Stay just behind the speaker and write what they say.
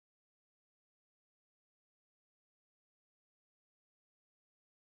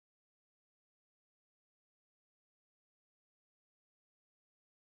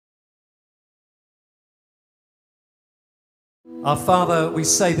Our Father, we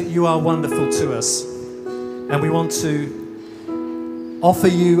say that you are wonderful to us, and we want to offer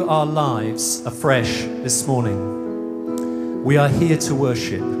you our lives afresh this morning. We are here to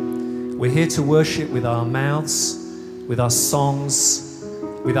worship. We're here to worship with our mouths, with our songs,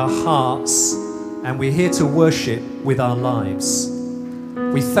 with our hearts, and we're here to worship with our lives.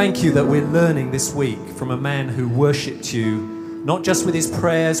 We thank you that we're learning this week from a man who worshipped you, not just with his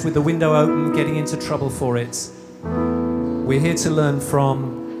prayers, with the window open, getting into trouble for it. We're here to learn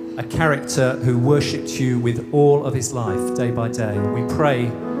from a character who worshipped you with all of his life, day by day. We pray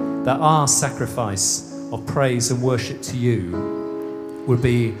that our sacrifice of praise and worship to you would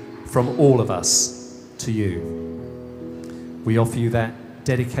be from all of us to you. We offer you that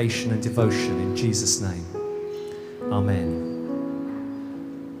dedication and devotion in Jesus' name. Amen.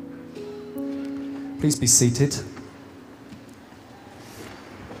 Please be seated.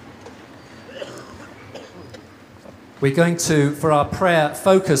 We're going to, for our prayer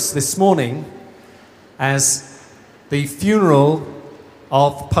focus this morning, as the funeral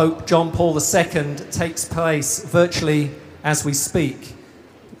of Pope John Paul II takes place virtually as we speak,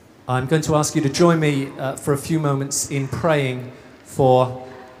 I'm going to ask you to join me for a few moments in praying for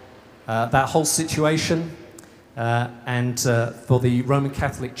that whole situation and for the Roman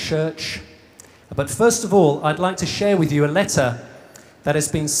Catholic Church. But first of all, I'd like to share with you a letter that has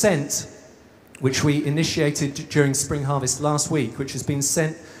been sent, which we initiated during Spring Harvest last week, which has been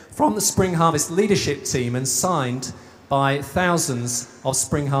sent from the Spring Harvest leadership team and signed by thousands of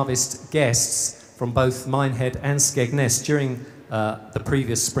Spring Harvest guests from both Minehead and Skegness during the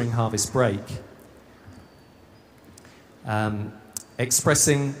previous Spring Harvest break.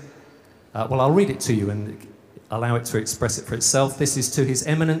 Expressing, well, I'll read it to you and allow it to express it for itself. This is to His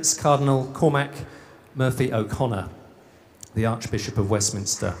Eminence Cardinal Cormac Murphy O'Connor, the Archbishop of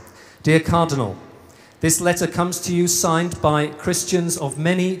Westminster. Dear Cardinal, this letter comes to you signed by Christians of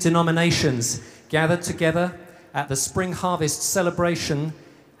many denominations gathered together at the Spring Harvest celebration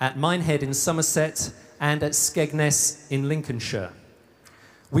at Minehead in Somerset and at Skegness in Lincolnshire.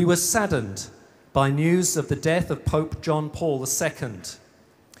 We were saddened by news of the death of Pope John Paul II.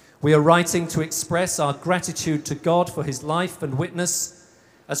 We are writing to express our gratitude to God for his life and witness,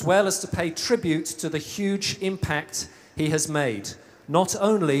 as well as to pay tribute to the huge impact he has made, not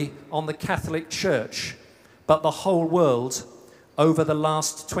only on the Catholic Church, but the whole world over the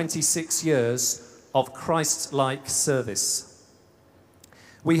last 26 years of Christ-like service.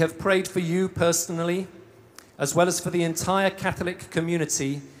 We have prayed for you personally, as well as for the entire Catholic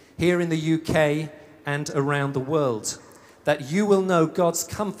community here in the UK and around the world, that you will know God's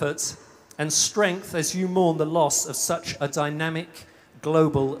comfort and strength as you mourn the loss of such a dynamic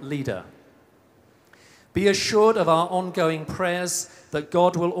global leader. Be assured of our ongoing prayers that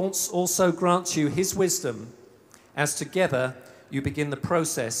God will also grant you his wisdom as together you begin the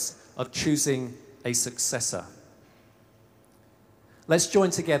process of choosing a successor. Let's join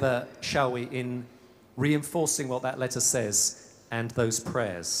together, shall we, in reinforcing what that letter says and those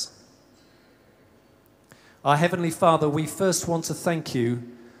prayers. Our Heavenly Father, we first want to thank you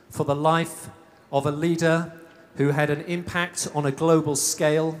for the life of a leader who had an impact on a global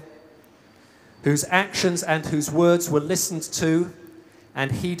scale, whose actions and whose words were listened to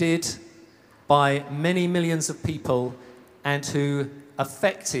and heeded by many millions of people and who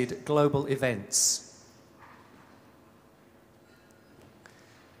affected global events.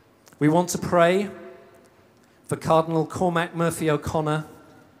 We want to pray for Cardinal Cormac Murphy O'Connor,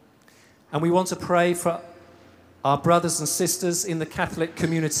 and we want to pray for our brothers and sisters in the Catholic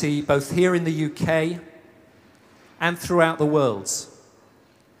community, both here in the UK and throughout the world,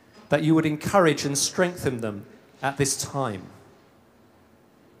 that you would encourage and strengthen them at this time.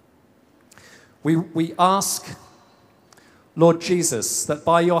 We ask, Lord Jesus, that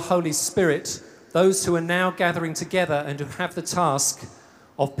by your Holy Spirit, those who are now gathering together and who have the task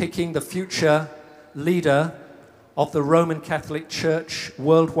of picking the future leader of the Roman Catholic Church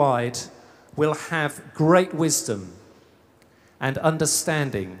worldwide will have great wisdom and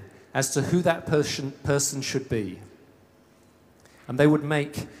understanding as to who that person should be. And they would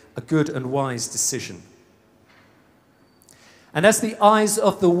make a good and wise decision. And as the eyes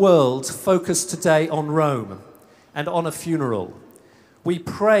of the world focus today on Rome and on a funeral, we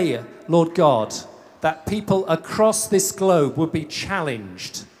pray, Lord God, that people across this globe would be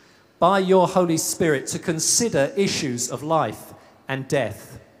challenged by your Holy Spirit to consider issues of life and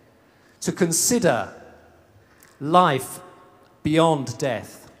death, to consider life beyond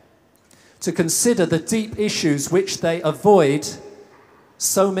death, to consider the deep issues which they avoid,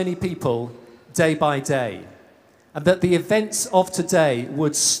 so many people, day by day, and that the events of today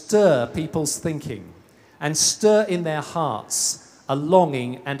would stir people's thinking and stir in their hearts a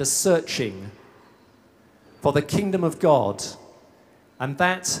longing and a searching for the kingdom of God and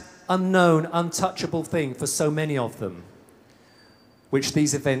that unknown, untouchable thing for so many of them, which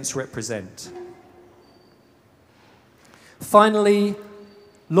these events represent. Finally,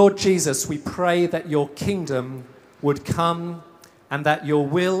 Lord Jesus, we pray that your kingdom would come and that your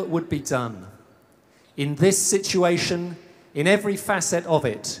will would be done in this situation, in every facet of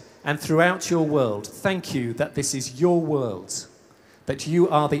it, and throughout your world. Thank you that this is your world, that you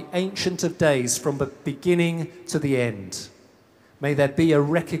are the Ancient of Days from the beginning to the end. May there be a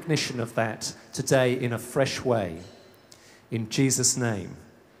recognition of that today in a fresh way. In Jesus' name,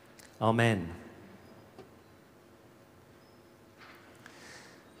 amen.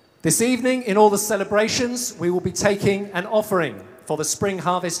 This evening, in all the celebrations, we will be taking an offering for the Spring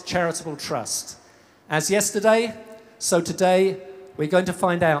Harvest Charitable Trust. As yesterday, so today, we're going to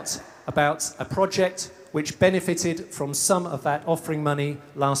find out about a project which benefited from some of that offering money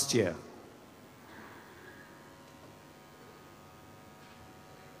last year.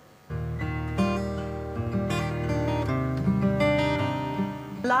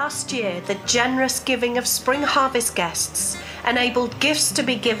 Last year, the generous giving of Spring Harvest guests enabled gifts to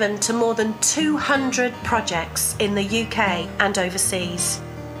be given to more than 200 projects in the UK and overseas.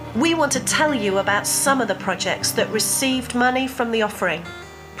 We want to tell you about some of the projects that received money from the offering.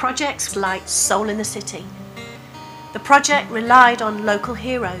 Projects like Soul in the City. The project relied on local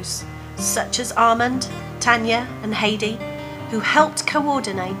heroes such as Armand, Tanya and Heidi, who helped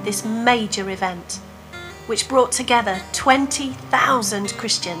coordinate this major event, which brought together 20,000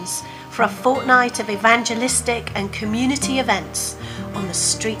 Christians for a fortnight of evangelistic and community events on the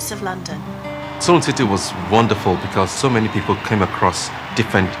streets of London. Soul in the City was wonderful because so many people came across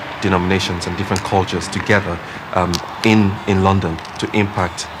different denominations and different cultures together in London to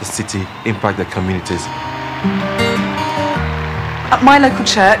impact the city, impact their communities. At my local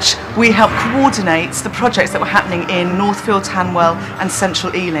church, we helped coordinate the projects that were happening in Northfield, Hanwell and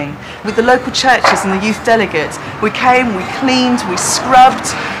Central Ealing. With the local churches and the youth delegates, we came, we cleaned, we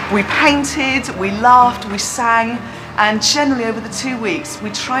scrubbed, we painted, we laughed, we sang, and generally over the 2 weeks we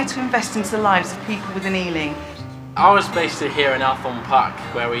tried to invest into the lives of people within Ealing. I was based here in Althorn Park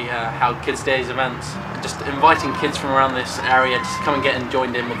where we held Kids Days events, just inviting kids from around this area to come and get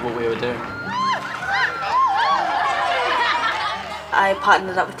joined in with what we were doing. I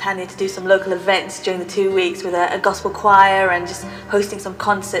partnered up with Tanya to do some local events during the 2 weeks with a gospel choir and just hosting some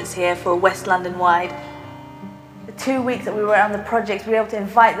concerts here for West London wide. The 2 weeks that we were on the project, we were able to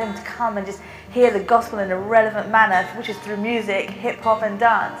invite them to come and just hear the gospel in a relevant manner, which is through music, hip-hop and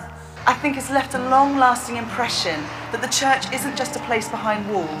dance. I think it's left a long-lasting impression that the church isn't just a place behind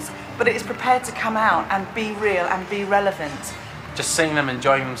walls, but it is prepared to come out and be real and be relevant. Just seeing them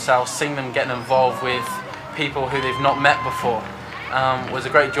enjoying themselves, seeing them getting involved with people who they've not met before was a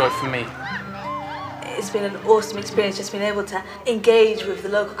great joy for me. It's been an awesome experience just being able to engage with the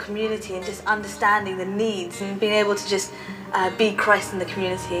local community and just understanding the needs and being able to just be Christ in the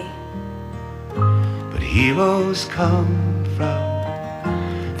community. But heroes come from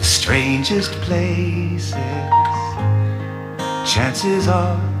the strangest places. Chances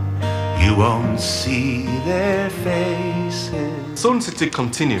are you won't see their faces. Soul in the City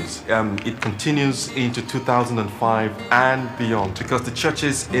continues. It continues into 2005 and beyond because the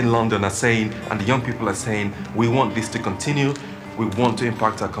churches in London are saying, and the young people are saying, we want this to continue, we want to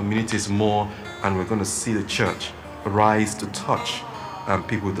impact our communities more, and we're going to see the church rise to touch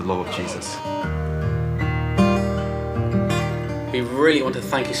people with the love of Jesus. We really want to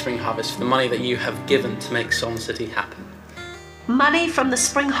thank you, Spring Harvest, for the money that you have given to make Soul in the City happen. Money from the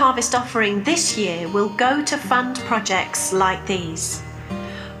Spring Harvest offering this year will go to fund projects like these.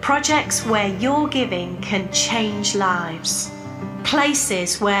 Projects where your giving can change lives.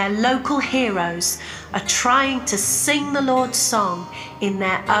 Places where local heroes are trying to sing the Lord's song in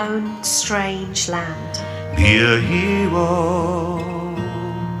their own strange land. Be a hero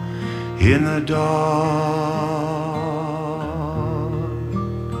in the dark.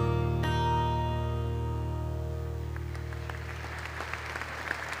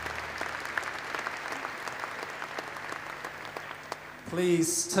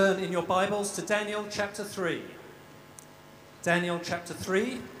 Please turn in your Bibles to Daniel chapter 3. Daniel chapter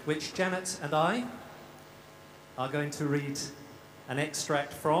 3, which Janet and I are going to read an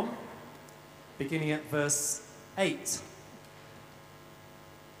extract from, beginning at verse 8,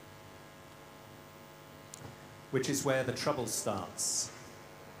 which is where the trouble starts.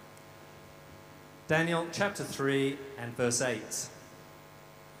 Daniel chapter 3 and verse 8.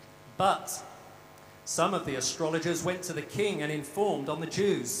 But some of the astrologers went to the king and informed on the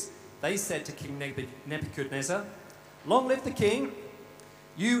Jews they said to King Nebuchadnezzar, "Long live the king!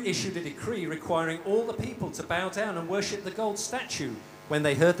 You issued a decree requiring all the people to bow down and worship the gold statue when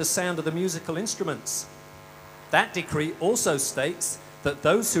they heard the sound of the musical instruments. That decree also states that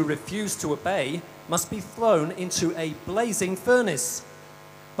those who refuse to obey must be thrown into a blazing furnace.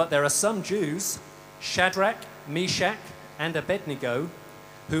 But there are some Jews, Shadrach, Meshach, and Abednego,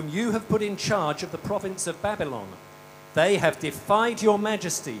 whom you have put in charge of the province of Babylon. They have defied your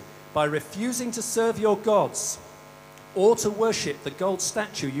majesty by refusing to serve your gods or to worship the gold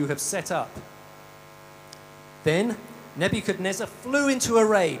statue you have set up." Then Nebuchadnezzar flew into a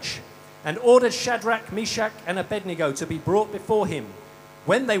rage and ordered Shadrach, Meshach, and Abednego to be brought before him.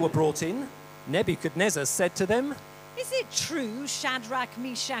 When they were brought in, Nebuchadnezzar said to them, "Is it true, Shadrach,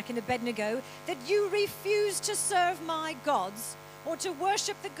 Meshach, and Abednego, that you refuse to serve my gods or to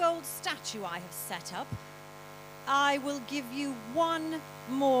worship the gold statue I have set up? I will give you one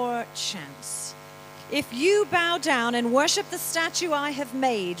more chance. If you bow down and worship the statue I have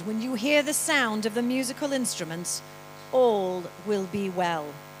made when you hear the sound of the musical instruments, all will be well.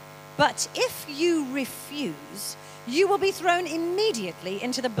 But if you refuse, you will be thrown immediately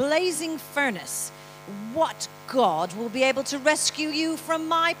into the blazing furnace. What God will be able to rescue you from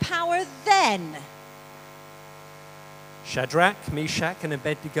my power then?" Shadrach, Meshach, and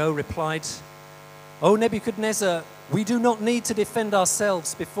Abednego replied, "O Nebuchadnezzar, we do not need to defend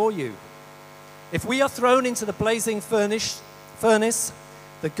ourselves before you. If we are thrown into the blazing furnace,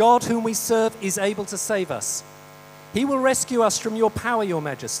 the God whom we serve is able to save us. He will rescue us from your power, your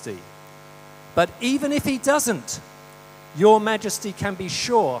majesty. But even if he doesn't, your majesty can be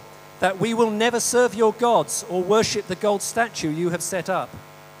sure that we will never serve your gods or worship the gold statue you have set up."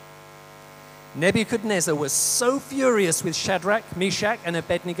 Nebuchadnezzar was so furious with Shadrach, Meshach, and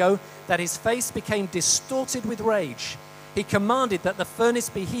Abednego that his face became distorted with rage. He commanded that the furnace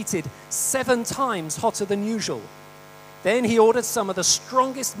be heated 7 times hotter than usual. Then he ordered some of the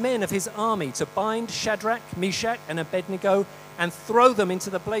strongest men of his army to bind Shadrach, Meshach, and Abednego and throw them into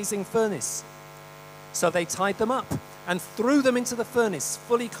the blazing furnace. So they tied them up and threw them into the furnace,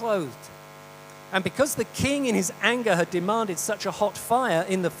 fully clothed. And because the king in his anger had demanded such a hot fire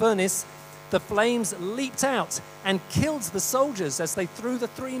in the furnace, the flames leaped out and killed the soldiers as they threw the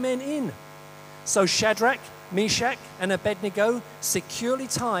 3 men in. So Shadrach, Meshach, and Abednego, securely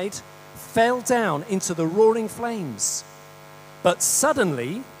tied, fell down into the roaring flames. But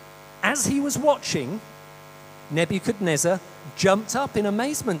suddenly, as he was watching, Nebuchadnezzar jumped up in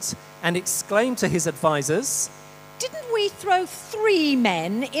amazement and exclaimed to his advisors, "Didn't we throw 3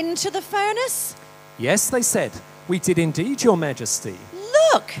 men into the furnace?" "Yes," they said, "we did indeed, your majesty."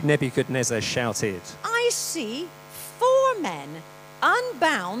 "Look!" Nebuchadnezzar shouted. "I see 4 men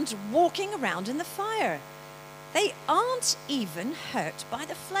unbound walking around in the fire. They aren't even hurt by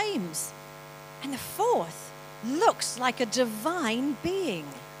the flames. And the 4th looks like a divine being."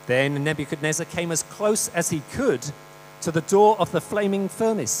 Then Nebuchadnezzar came as close as he could to the door of the flaming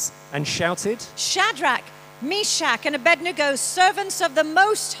furnace and shouted, "Shadrach, Meshach, and Abednego, servants of the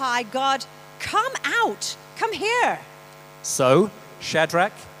Most High God, come out, come here." So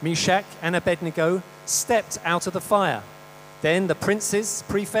Shadrach, Meshach, and Abednego stepped out of the fire. Then the princes,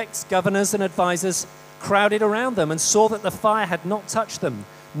 prefects, governors, and advisors crowded around them and saw that the fire had not touched them.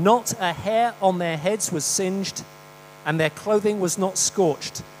 Not a hair on their heads was singed, and their clothing was not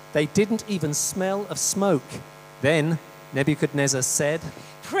scorched. They didn't even smell of smoke. Then Nebuchadnezzar said,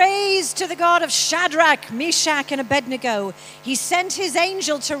 "Praise to the God of Shadrach, Meshach, and Abednego. He sent his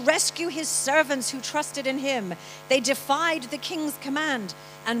angel to rescue his servants who trusted in him. They defied the king's command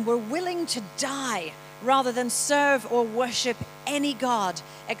and were willing to die rather than serve or worship any god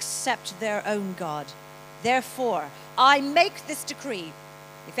except their own God. Therefore, I make this decree.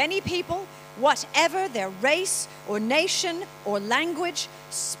 If any people, whatever their race or nation or language,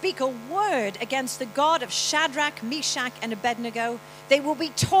 speak a word against the God of Shadrach, Meshach, and Abednego, they will be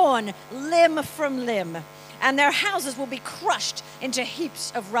torn limb from limb, and their houses will be crushed into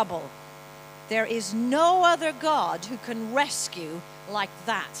heaps of rubble. There is no other God who can rescue like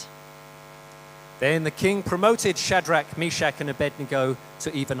that." Then the king promoted Shadrach, Meshach, and Abednego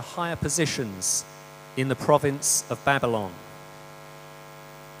to even higher positions in the province of Babylon.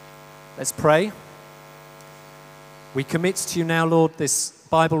 Let's pray. We commit to you now, Lord, this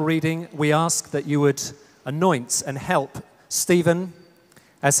Bible reading. We ask that you would anoint and help Stephen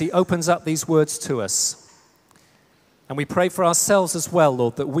as he opens up these words to us. And we pray for ourselves as well,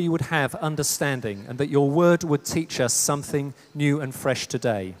 Lord, that we would have understanding and that your word would teach us something new and fresh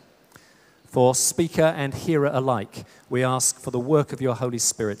today. For speaker and hearer alike, we ask for the work of your Holy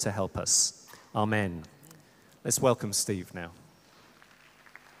Spirit to help us. Amen. Let's welcome Steve now.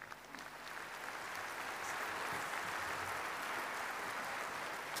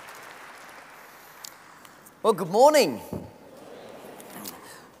 Well, good morning.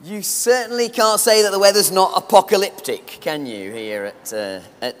 You certainly can't say that the weather's not apocalyptic, can you, here at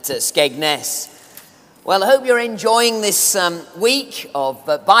Skegness? Well, I hope you're enjoying this week of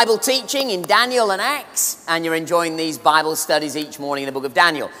Bible teaching in Daniel and Acts, and you're enjoying these Bible studies each morning in the book of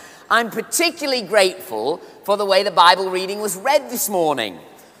Daniel. I'm particularly grateful for the way the Bible reading was read this morning.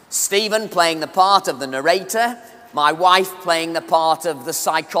 Stephen playing the part of the narrator, my wife playing the part of the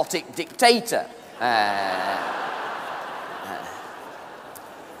psychotic dictator.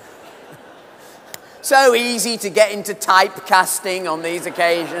 So easy to get into typecasting on these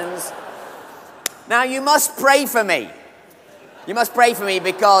occasions. Now, you must pray for me. You must pray for me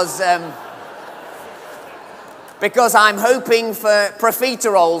because I'm hoping for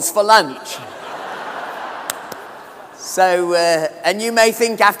profiteroles for lunch. So, and you may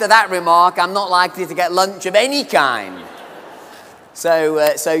think after that remark, I'm not likely to get lunch of any kind.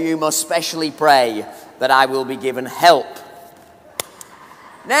 So you must specially pray that I will be given help.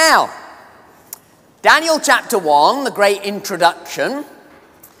 Now, Daniel chapter 1, the great introduction.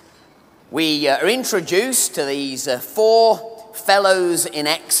 We are introduced to these four fellows in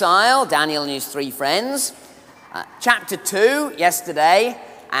exile, Daniel and his three friends. Chapter 2, yesterday,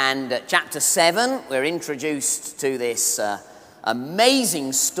 and chapter 7, we're introduced to this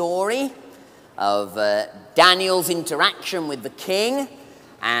amazing story of Daniel's interaction with the king,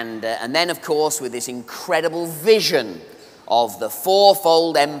 and then, of course, with this incredible vision of the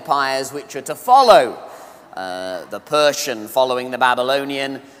fourfold empires which are to follow. The Persian following the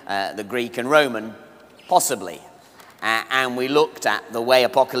Babylonian, the Greek and Roman, possibly. And we looked at the way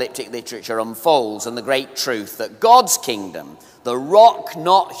apocalyptic literature unfolds and the great truth that God's kingdom, the rock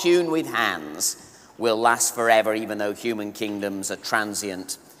not hewn with hands, will last forever, even though human kingdoms are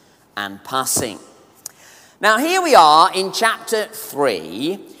transient and passing. Now, here we are in chapter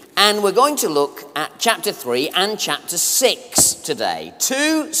 3, and we're going to look at chapter 3 and chapter 6 today.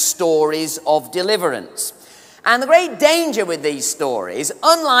 Two stories of deliverance. And the great danger with these stories,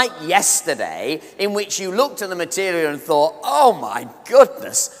 unlike yesterday, in which you looked at the material and thought, oh my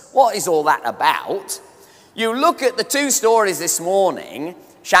goodness, what is all that about? You look at the two stories this morning,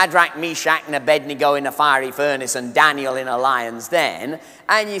 Shadrach, Meshach, and Abednego in a fiery furnace and Daniel in a lion's den,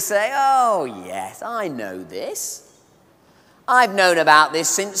 and you say, oh yes, I know this. I've known about this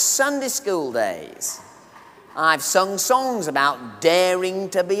since Sunday school days. I've sung songs about daring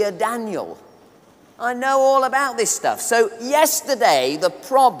to be a Daniel. I know all about this stuff. So yesterday, the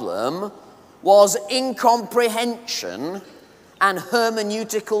problem was incomprehension and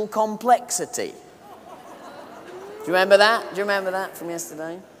hermeneutical complexity. Do you remember that? Do you remember that from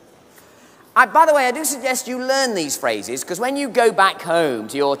yesterday? By the way, I do suggest you learn these phrases, because when you go back home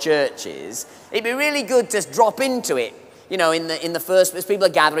to your churches, it'd be really good to drop into it. You know, in the first, as people are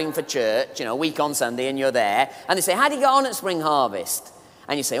gathering for church, you know, a week on Sunday, and you're there, and they say, how did you get on at Spring Harvest?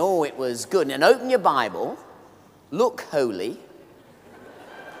 And you say, oh, it was good. And open your Bible, look holy,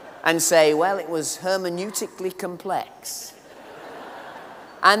 and say, well, it was hermeneutically complex.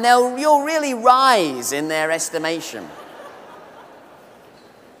 And you'll really rise in their estimation.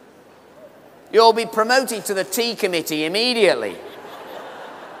 You'll be promoted to the tea committee immediately.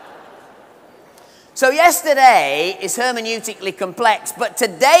 So yesterday is hermeneutically complex, but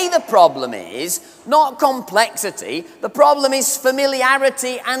today the problem is not complexity. The problem is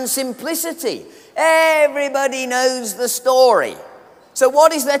familiarity and simplicity. Everybody knows the story. So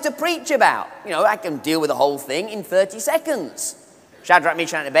what is there to preach about? You know, I can deal with the whole thing in 30 seconds. Shadrach,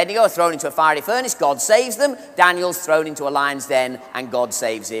 Meshach, and Abednego are thrown into a fiery furnace. God saves them. Daniel's thrown into a lion's den, and God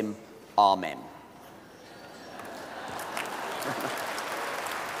saves him. Amen.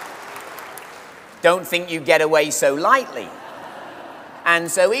 Don't think you get away so lightly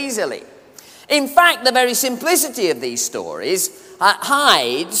and so easily. In fact, the very simplicity of these stories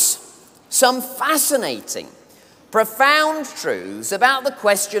hides some fascinating, profound truths about the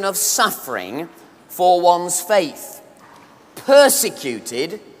question of suffering for one's faith,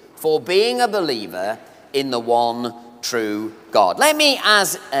 persecuted for being a believer in the one true God. Let me,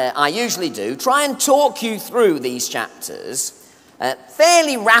 as I usually do, try and talk you through these chapters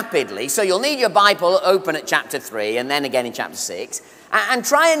fairly rapidly, so you'll need your Bible open at chapter 3 and then again in chapter 6, and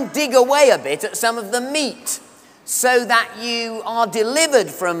try and dig away a bit at some of the meat so that you are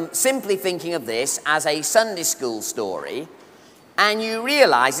delivered from simply thinking of this as a Sunday school story and you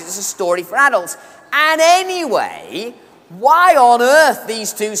realize it's a story for adults. And anyway, why on earth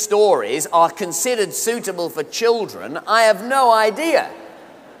these two stories are considered suitable for children, I have no idea.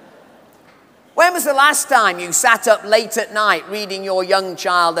 When was the last time you sat up late at night reading your young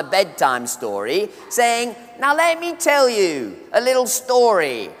child a bedtime story, saying, now let me tell you a little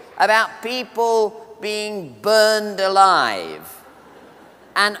story about people being burned alive.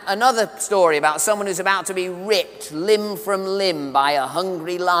 And another story about someone who's about to be ripped limb from limb by a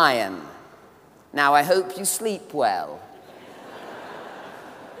hungry lion. Now, I hope you sleep well.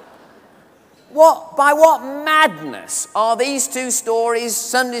 By what madness are these two stories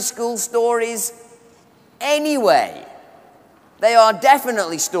Sunday school stories anyway? They are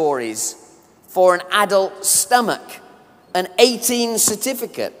definitely stories for an adult stomach, an 18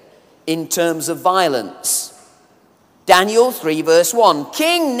 certificate in terms of violence. Daniel 3 verse 1,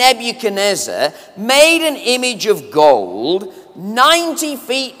 King Nebuchadnezzar made an image of gold 90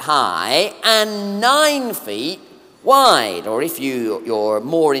 feet high and 9 feet wide, or if you're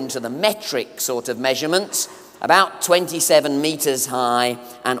more into the metric sort of measurements, about 27 meters high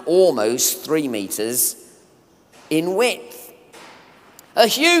and almost 3 meters in width. A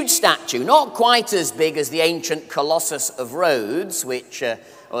huge statue, not quite as big as the ancient Colossus of Rhodes, which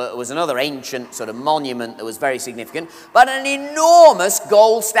was another ancient sort of monument that was very significant, but an enormous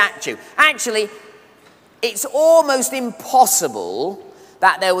gold statue. Actually, it's almost impossible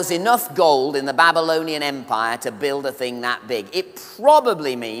that there was enough gold in the Babylonian Empire to build a thing that big. It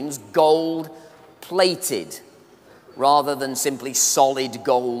probably means gold-plated rather than simply solid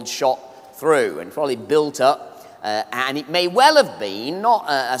gold shot through, and probably built up. And it may well have been not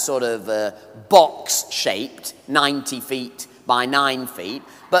a sort of box-shaped 90 feet by 9 feet,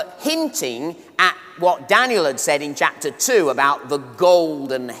 but hinting at what Daniel had said in chapter 2 about the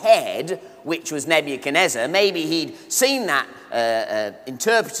golden head, which was Nebuchadnezzar. Maybe he'd seen that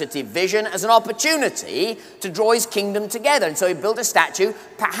interpretative vision as an opportunity to draw his kingdom together. And so he built a statue,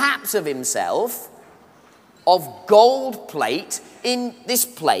 perhaps of himself, of gold plate in this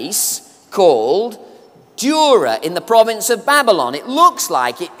place called Dura in the province of Babylon. It looks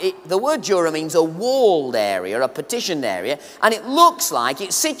like, the word Dura means a walled area, a partitioned area, and it looks like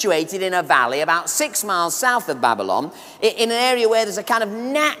it's situated in a valley about 6 miles south of Babylon, in an area where there's a kind of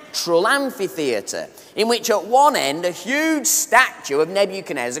natural amphitheatre, in which at one end a huge statue of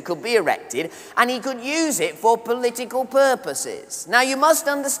Nebuchadnezzar could be erected, and he could use it for political purposes. Now you must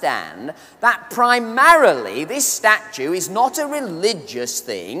understand that primarily this statue is not a religious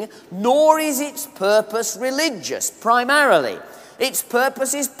thing, nor is its purpose religious, primarily. Its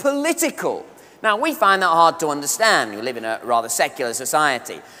purpose is political. Now, we find that hard to understand. We live in a rather secular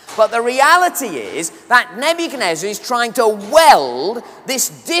society. But the reality is that Nebuchadnezzar is trying to weld this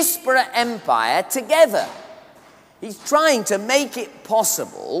disparate empire together. He's trying to make it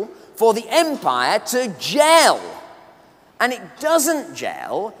possible for the empire to gel. And it doesn't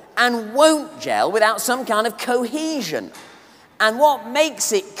gel and won't gel without some kind of cohesion. And what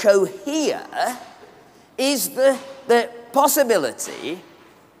makes it cohere is the possibility,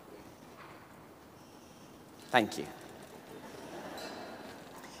 thank you,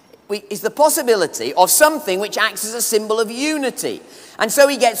 is the possibility of something which acts as a symbol of unity. And so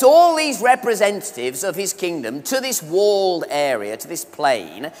he gets all these representatives of his kingdom to this walled area, to this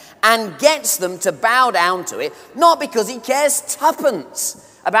plain, and gets them to bow down to it, not because he cares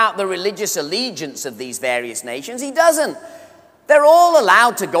tuppence about the religious allegiance of these various nations. He doesn't. They're all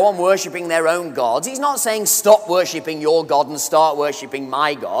allowed to go on worshipping their own gods. He's not saying stop worshipping your God and start worshipping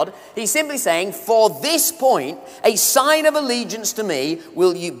my God. He's simply saying, for this point, a sign of allegiance to me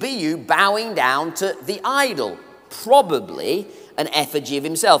will be you bowing down to the idol, probably an effigy of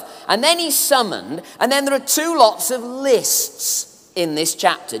himself. And then he's summoned, and then there are two lots of lists in this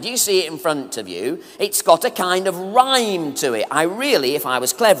chapter. Do you see it in front of you? It's got a kind of rhyme to it. I really, if I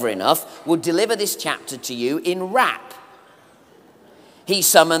was clever enough, would deliver this chapter to you in rap. He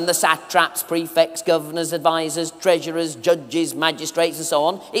summoned the satraps, prefects, governors, advisors, treasurers, judges, magistrates, and so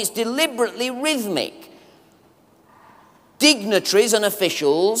on. It's deliberately rhythmic. Dignitaries and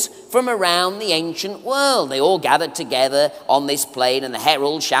officials from around the ancient world. They all gathered together on this plain, and the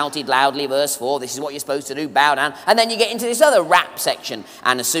herald shouted loudly, verse 4, this is what you're supposed to do, bow down. And then you get into this other rap section.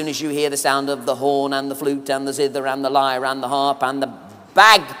 And as soon as you hear the sound of the horn and the flute and the zither and the lyre and the harp and the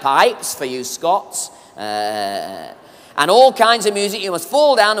bagpipes, for you Scots, and all kinds of music, you must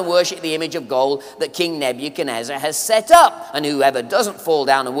fall down and worship the image of gold that King Nebuchadnezzar has set up. And whoever doesn't fall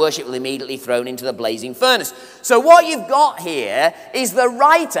down and worship will immediately be thrown into the blazing furnace. So what you've got here is the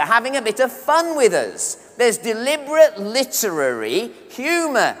writer having a bit of fun with us. There's deliberate literary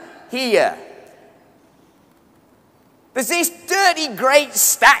humour here. There's this dirty great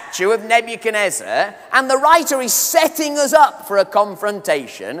statue of Nebuchadnezzar, and the writer is setting us up for a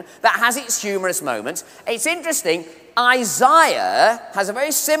confrontation that has its humorous moments. It's interesting, Isaiah has a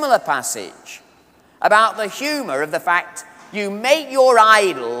very similar passage about the humour of the fact you make your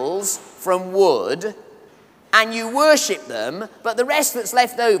idols from wood and you worship them, but the rest that's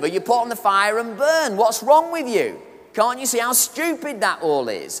left over you put on the fire and burn. What's wrong with you? Can't you see how stupid that all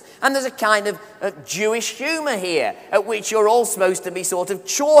is? And there's a kind of Jewish humour here, at which you're all supposed to be sort of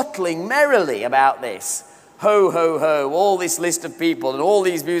chortling merrily about this. Ho, ho, ho, all this list of people and all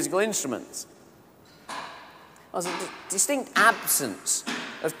these musical instruments. There's a distinct absence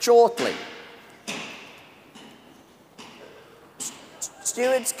of chortling.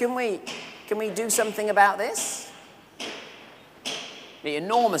 Stewards, can we do something about this? It'd be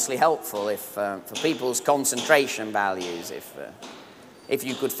enormously helpful if, for people's concentration values, if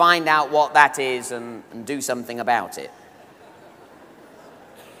you could find out what that is and do something about it.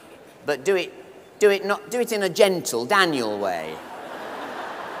 But do it in a gentle, Daniel way.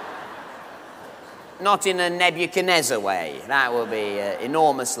 Not in a Nebuchadnezzar way. That will be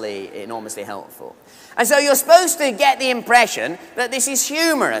enormously helpful. And so you're supposed to get the impression that this is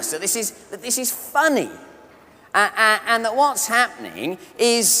humorous, that this is funny, and that what's happening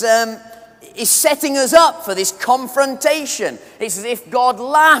is setting us up for this confrontation. It's as if God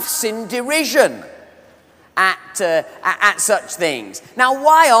laughs in derision at such things. Now,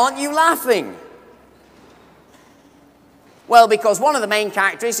 why aren't you laughing? Well, because one of the main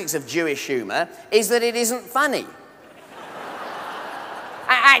characteristics of Jewish humour is that it isn't funny.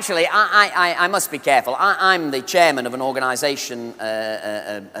 Actually, I must be careful. I'm the chairman of an organisation,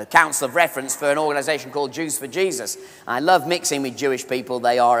 a council of reference for an organisation called Jews for Jesus. I love mixing with Jewish people.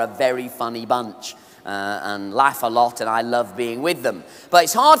 They are a very funny bunch and laugh a lot, and I love being with them. But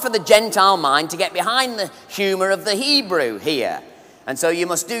it's hard for the Gentile mind to get behind the humour of the Hebrew here. And so you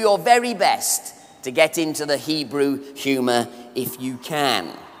must do your very best to get into the Hebrew humour if you can.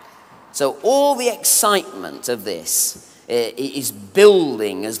 So all the excitement of this is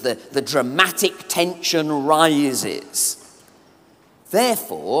building as the dramatic tension rises.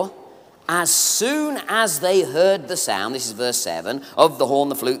 Therefore, as soon as they heard the sound, this is verse 7, of the horn,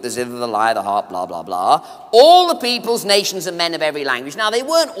 the flute, the zither, the lyre, the harp, blah, blah, blah, all the peoples, nations, and men of every language. Now, they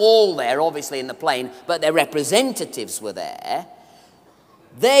weren't all there, obviously, in the plain, but their representatives were there.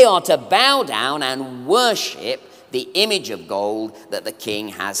 They are to bow down and worship the image of gold that the king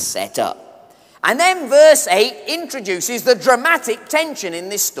has set up. And then verse 8 introduces the dramatic tension in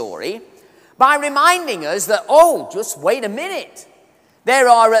this story by reminding us that, oh, just wait a minute. There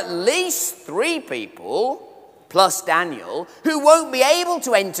are at least 3 people, plus Daniel, who won't be able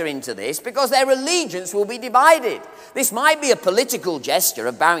to enter into this because their allegiance will be divided. This might be a political gesture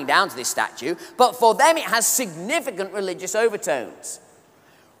of bowing down to this statue, but for them it has significant religious overtones.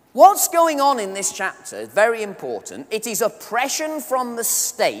 What's going on in this chapter is very important. It is oppression from the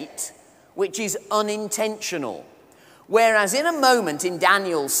state which is unintentional. Whereas in a moment in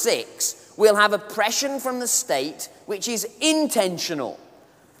Daniel 6, we'll have oppression from the state which is intentional.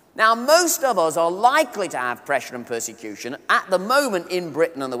 Now, most of us are likely to have pressure and persecution at the moment in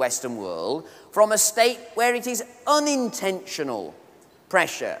Britain and the Western world from a state where it is unintentional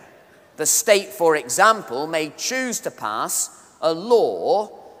pressure. The state, for example, may choose to pass a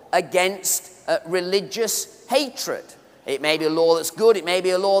law against religious hatred. It may be a law that's good, it may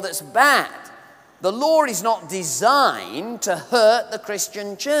be a law that's bad. The law is not designed to hurt the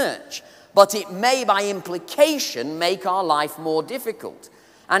Christian church, but it may by implication make our life more difficult.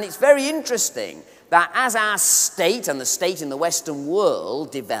 And it's very interesting that as our state and the state in the Western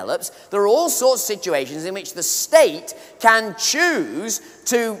world develops, there are all sorts of situations in which the state can choose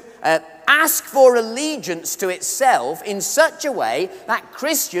to ask for allegiance to itself in such a way that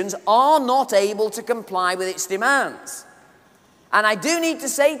Christians are not able to comply with its demands. And I do need to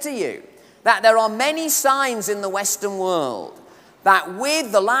say to you that there are many signs in the Western world that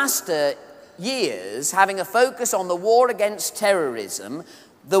with the last years having a focus on the war against terrorism,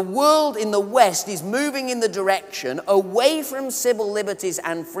 the world in the West is moving in the direction away from civil liberties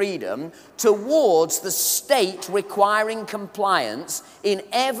and freedom towards the state requiring compliance in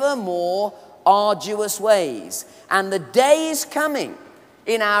ever more arduous ways. And the day is coming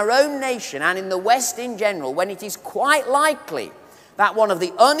in our own nation and in the West in general when it is quite likely that one of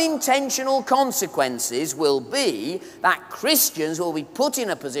the unintentional consequences will be that Christians will be put in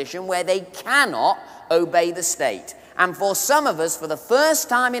a position where they cannot obey the state. And for some of us, for the first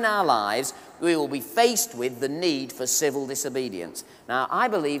time in our lives, we will be faced with the need for civil disobedience. Now, I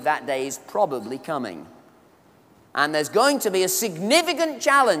believe that day is probably coming. And there's going to be a significant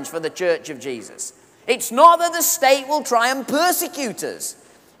challenge for the Church of Jesus. It's not that the state will try and persecute us.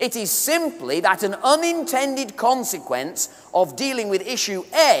 It is simply that an unintended consequence of dealing with issue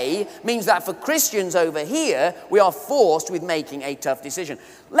A means that for Christians over here, we are forced with making a tough decision.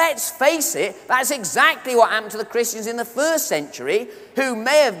 Let's face it, that's exactly what happened to the Christians in the first century who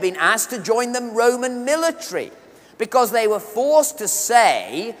may have been asked to join the Roman military because they were forced to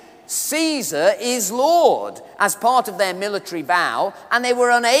say, Caesar is Lord, as part of their military vow, and they were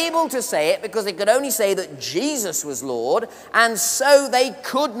unable to say it because they could only say that Jesus was Lord, and so they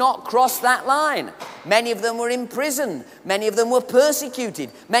could not cross that line. Many of them were imprisoned, many of them were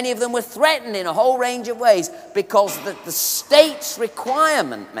persecuted, many of them were threatened in a whole range of ways because the state's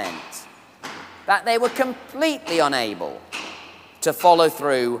requirement meant that they were completely unable to follow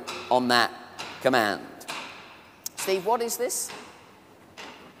through on that command. Steve, what is this?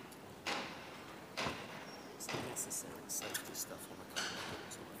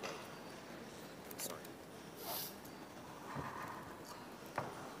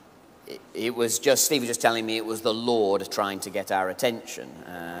 It was just, Steve was just telling me it was the Lord trying to get our attention.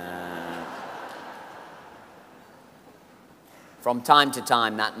 From time to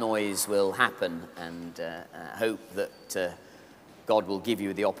time that noise will happen, and hope that God will give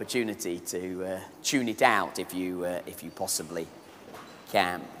you the opportunity to tune it out if you possibly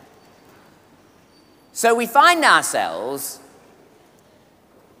can. So we find ourselves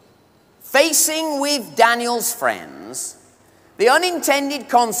facing with Daniel's friends the unintended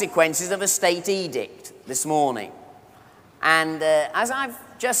consequences of a state edict this morning. And as I've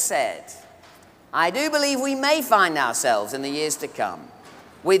just said, I do believe we may find ourselves in the years to come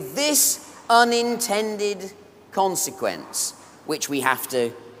with this unintended consequence which we have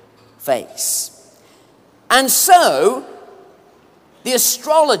to face. And so the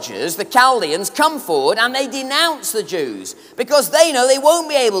astrologers, the Chaldeans, come forward and they denounce the Jews because they know they won't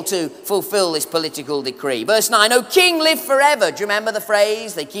be able to fulfill this political decree. Verse 9, "O king, live forever." Do you remember the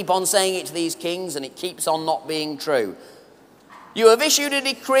phrase? They keep on saying it to these kings and it keeps on not being true. "You have issued a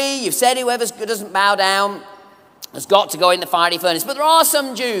decree, you've said whoever doesn't bow down has got to go in the fiery furnace. But there are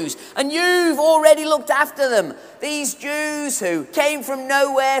some Jews, and you've already looked after them. These Jews who came from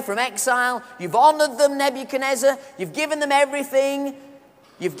nowhere, from exile, you've honored them, Nebuchadnezzar. You've given them everything.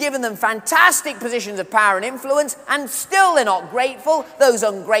 You've given them fantastic positions of power and influence, and still they're not grateful. Those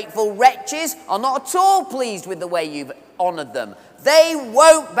ungrateful wretches are not at all pleased with the way you've honored them. They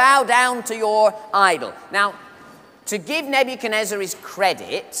won't bow down to your idol." Now, to give Nebuchadnezzar his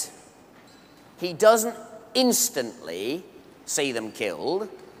credit, he doesn't instantly see them killed.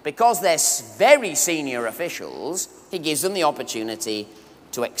 Because they're very senior officials, he gives them the opportunity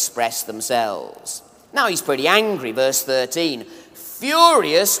to express themselves. Now he's pretty angry, verse 13,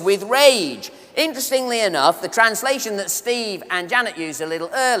 furious with rage. Interestingly enough, the translation that Steve and Janet used a little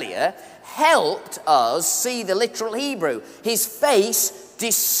earlier helped us see the literal Hebrew. His face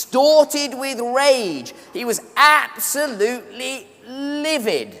distorted with rage. He was absolutely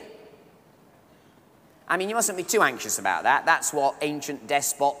livid. I mean, you mustn't be too anxious about that. That's what ancient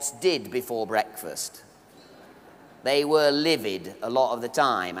despots did before breakfast. They were livid a lot of the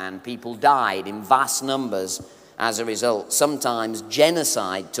time, and people died in vast numbers as a result. Sometimes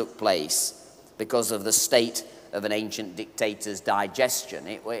genocide took place because of the state of an ancient dictator's digestion.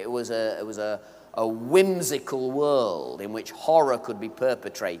 It was a whimsical world in which horror could be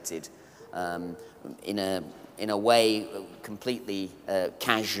perpetrated in a way completely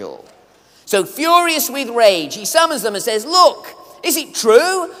casual. So furious with rage, he summons them and says, "Look, is it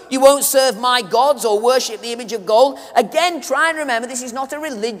true you won't serve my gods or worship the image of gold?" Again, try and remember, this is not a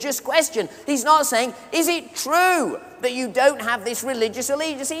religious question. He's not saying, is it true that you don't have this religious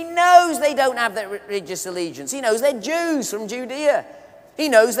allegiance? He knows they don't have that religious allegiance. He knows they're Jews from Judea. He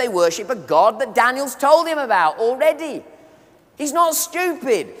knows they worship a God that Daniel's told him about already. He's not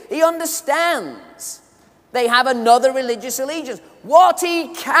stupid. He understands they have another religious allegiance. What he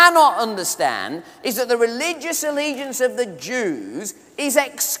cannot understand is that the religious allegiance of the Jews is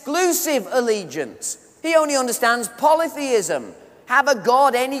exclusive allegiance. He only understands polytheism. Have a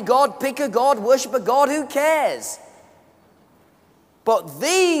god, any god, pick a god, worship a god, who cares? But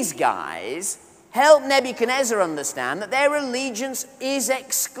these guys help Nebuchadnezzar understand that their allegiance is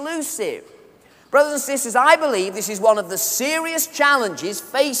exclusive. Brothers and sisters, I believe this is one of the serious challenges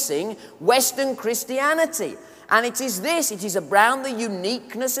facing Western Christianity. And it is this, it is around the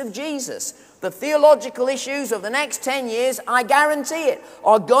uniqueness of Jesus. The theological issues of the next 10 years, I guarantee it,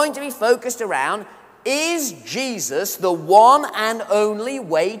 are going to be focused around, is Jesus the one and only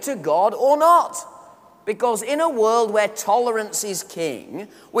way to God or not? Because in a world where tolerance is king,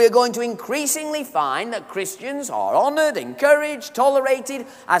 we're going to increasingly find that Christians are honored, encouraged, tolerated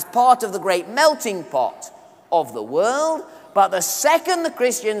as part of the great melting pot of the world. But the second the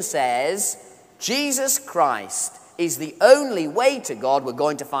Christian says, Jesus Christ is the only way to God, we're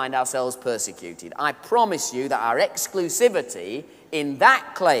going to find ourselves persecuted. I promise you that our exclusivity in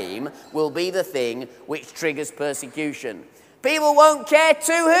that claim will be the thing which triggers persecution. People won't care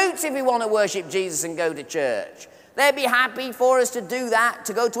two hoots if we want to worship Jesus and go to church. They'd be happy for us to do that,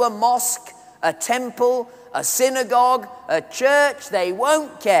 to go to a mosque, a temple, a synagogue, a church. They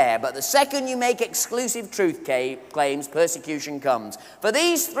won't care. But the second you make exclusive truth claims, persecution comes. For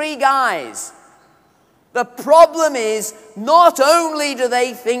these three guys, the problem is not only do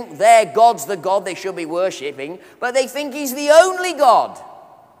they think their God's the God they should be worshipping, but they think he's the only God.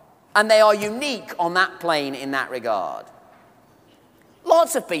 And they are unique on that plane in that regard.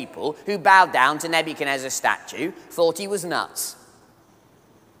 Lots of people who bowed down to Nebuchadnezzar's statue thought he was nuts.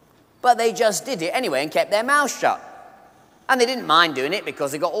 But they just did it anyway and kept their mouths shut. And they didn't mind doing it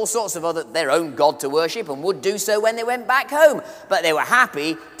because they got all sorts of their own God to worship and would do so when they went back home. But they were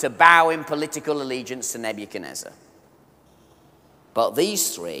happy to bow in political allegiance to Nebuchadnezzar. But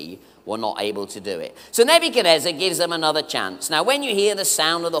these three were not able to do it. So Nebuchadnezzar gives them another chance. Now when you hear the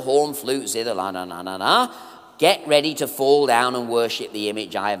sound of the horn, flute, zither, la na na na na, get ready to fall down and worship the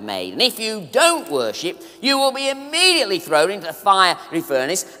image I have made. And if you don't worship, you will be immediately thrown into the fiery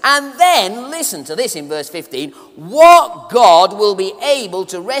furnace. And then, listen to this in verse 15, what God will be able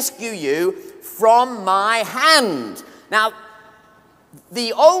to rescue you from my hand? Now,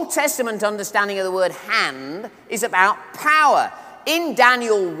 the Old Testament understanding of the word hand is about power. In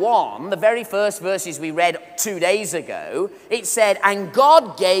Daniel 1, the very first verses we read 2 days ago, it said, and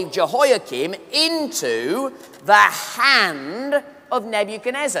God gave Jehoiakim into the hand of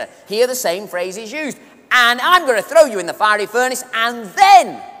Nebuchadnezzar. Here the same phrase is used. And I'm going to throw you in the fiery furnace, and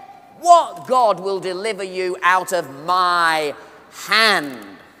then what God will deliver you out of my hand.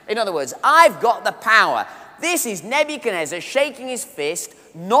 In other words, I've got the power. This is Nebuchadnezzar shaking his fist,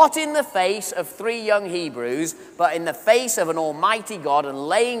 not in the face of three young Hebrews, but in the face of an almighty God, and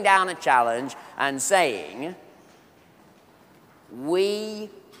laying down a challenge and saying, we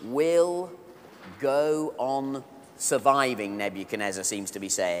will go on surviving, Nebuchadnezzar seems to be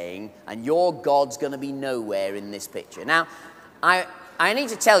saying, and your God's going to be nowhere in this picture. Now, I need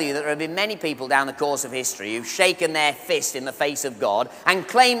to tell you that there have been many people down the course of history who've shaken their fist in the face of God and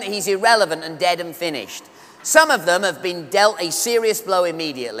claimed that he's irrelevant and dead and finished. Some of them have been dealt a serious blow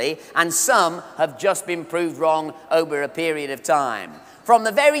immediately, and some have just been proved wrong over a period of time. From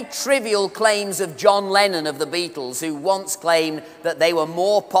the very trivial claims of John Lennon of the Beatles, who once claimed that they were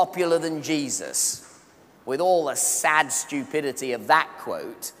more popular than Jesus, with all the sad stupidity of that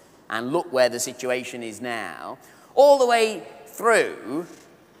quote, and look where the situation is now, all the way through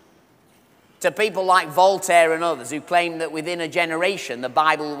to people like Voltaire and others who claimed that within a generation the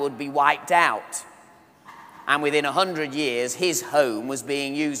Bible would be wiped out. And within 100 years, his home was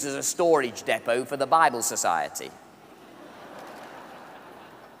being used as a storage depot for the Bible Society.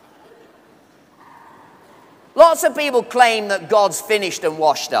 Lots of people claim that God's finished and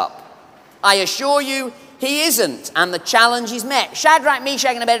washed up. I assure you, he isn't, and the challenge is met. Shadrach,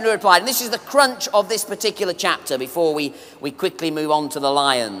 Meshach, and Abednego replied, and this is the crunch of this particular chapter before we quickly move on to the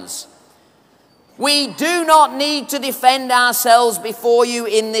lions. We do not need to defend ourselves before you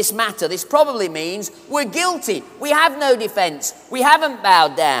in this matter. This probably means we're guilty. We have no defense. We haven't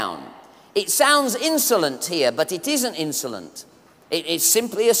bowed down. It sounds insolent here, but it isn't insolent. It is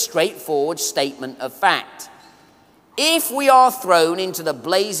simply a straightforward statement of fact. If we are thrown into the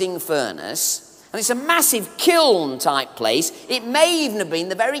blazing furnace, and it's a massive kiln type place, it may even have been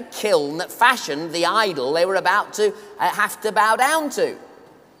the very kiln that fashioned the idol they were about to have to bow down to.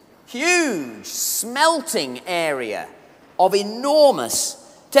 Huge smelting area of enormous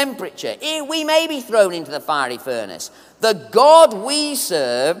temperature. We may be thrown into the fiery furnace. The God we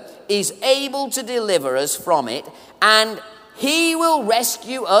serve is able to deliver us from it, and he will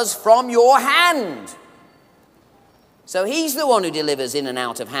rescue us from your hand. So he's the one who delivers in and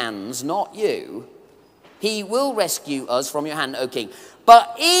out of hands, not you. He will rescue us from your hand, O king.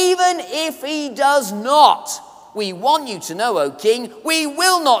 But even if he does not, we want you to know, O king, we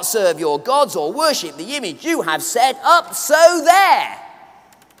will not serve your gods or worship the image you have set up. So there.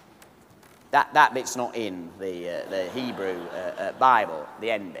 That bit's not in the Hebrew Bible,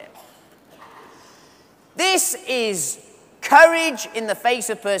 the end bit. This is courage in the face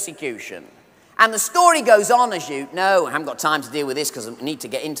of persecution. And the story goes on, as you know. I haven't got time to deal with this because I need to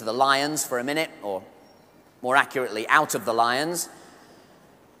get into the lions for a minute, or more accurately, out of the lions.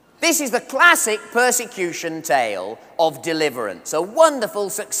 This is the classic persecution tale of deliverance, a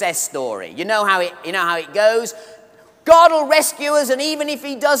wonderful success story. You know how it goes? God will rescue us, and even if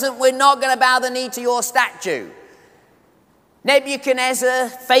he doesn't, we're not going to bow the knee to your statue. Nebuchadnezzar,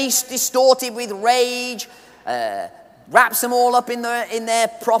 face distorted with rage, wraps them all up in their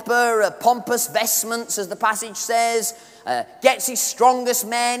proper pompous vestments, as the passage says, gets his strongest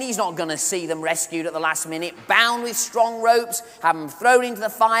men. He's not going to see them rescued at the last minute, bound with strong ropes, have them thrown into the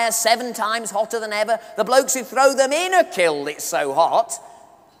fire 7 times hotter than ever. The blokes who throw them in are killed, it's so hot.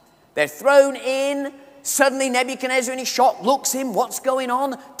 They're thrown in. Suddenly Nebuchadnezzar in his shock looks him, what's going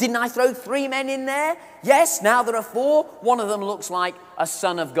on? Didn't I throw 3 men in there? Yes, now there are 4. One of them looks like a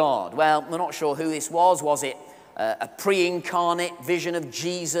son of God. Well, we're not sure who this was. Was it a pre-incarnate vision of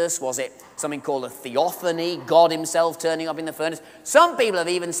Jesus? Was it something called a theophany, God himself turning up in the furnace? Some people have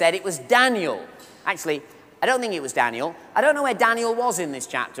even said it was Daniel. Actually, I don't think it was Daniel. I don't know where Daniel was in this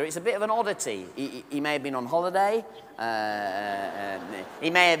chapter. It's a bit of an oddity. He may have been on holiday. He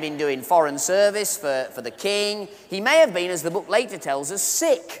may have been doing foreign service for the king. He may have been, as the book later tells us,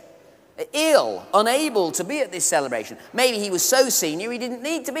 sick, ill, unable to be at this celebration. Maybe he was so senior he didn't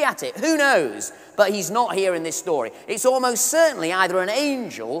need to be at it. Who knows? But he's not here in this story. It's almost certainly either an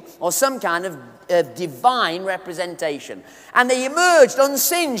angel or some kind of divine representation. And they emerged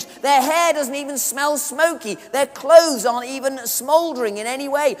unsinged. Their hair doesn't even smell smoky. Their clothes aren't even smouldering in any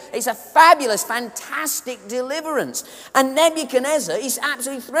way. It's a fabulous, fantastic deliverance. And Nebuchadnezzar is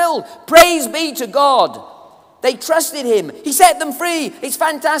absolutely thrilled. Praise be to God. They trusted him. He set them free. It's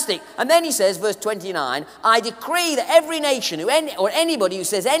fantastic. And then he says, verse 29, I decree that every nation or anybody who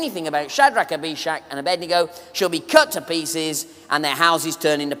says anything about Shadrach, Meshach, and Abednego shall be cut to pieces and their houses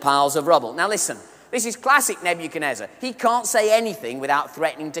turned into piles of rubble. Now listen, this is classic Nebuchadnezzar. He can't say anything without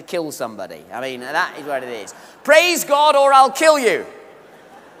threatening to kill somebody. I mean, that is what it is. Praise God or I'll kill you.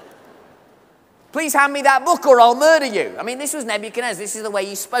 Please hand me that book or I'll murder you. I mean, this was Nebuchadnezzar. This is the way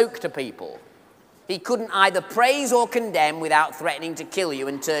he spoke to people. He couldn't either praise or condemn without threatening to kill you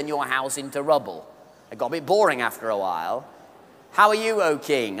and turn your house into rubble. It got a bit boring after a while. How are you, O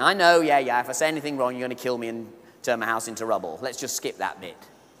king? I know, yeah, if I say anything wrong, you're going to kill me and turn my house into rubble. Let's just skip that bit.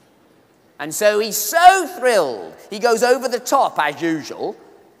 And so he's so thrilled, he goes over the top as usual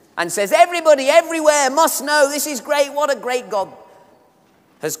and says, everybody everywhere must know this is great, what a great God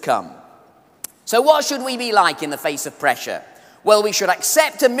has come. So what should we be like in the face of pressure? Well, we should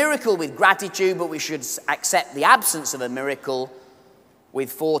accept a miracle with gratitude, but we should accept the absence of a miracle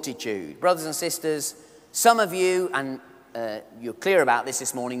with fortitude. Brothers and sisters, some of you, and you're clear about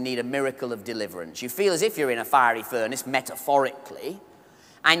this morning, need a miracle of deliverance. You feel as if you're in a fiery furnace, metaphorically,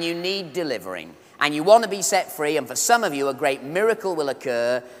 and you need delivering. And you want to be set free, and for some of you, a great miracle will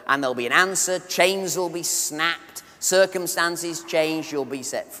occur, and there'll be an answer, chains will be snapped, circumstances change, you'll be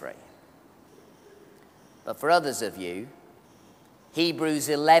set free. But for others of you, Hebrews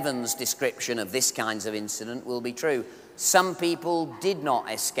 11's description of this kinds of incident will be true. Some people did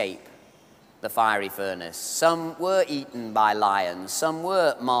not escape the fiery furnace. Some were eaten by lions. Some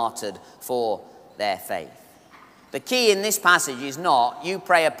were martyred for their faith. The key in this passage is not you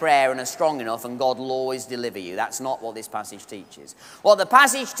pray a prayer and are strong enough and God will always deliver you. That's not what this passage teaches. What the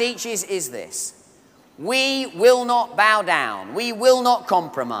passage teaches is this. We will not bow down. We will not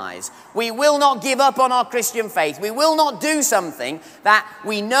compromise. We will not give up on our Christian faith. We will not do something that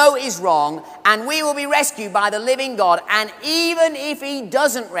we know is wrong, and we will be rescued by the living God. And even if he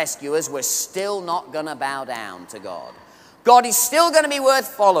doesn't rescue us, we're still not going to bow down to God. God is still going to be worth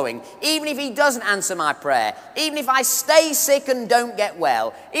following, even if he doesn't answer my prayer, even if I stay sick and don't get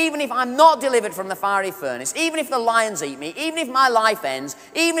well, even if I'm not delivered from the fiery furnace, even if the lions eat me, even if my life ends,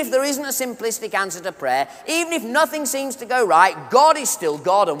 even if there isn't a simplistic answer to prayer, even if nothing seems to go right, God is still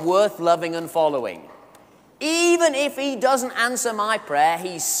God and worth loving and following. Even if he doesn't answer my prayer,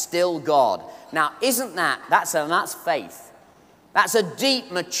 he's still God. Now, isn't that's faith. That's a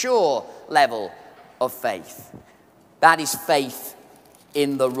deep, mature level of faith. That is faith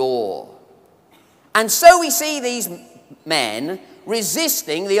in the raw. And so we see these men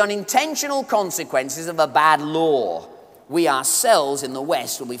resisting the unintentional consequences of a bad law. We ourselves in the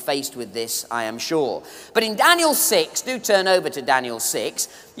West will be faced with this, I am sure. But in Daniel 6, do turn over to Daniel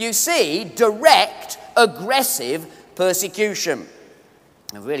 6, you see direct, aggressive persecution.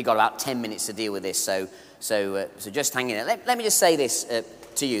 I've really got about 10 minutes to deal with this, so just hang in there. Let me just say this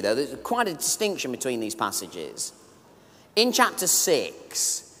to you, though. There's quite a distinction between these passages. In chapter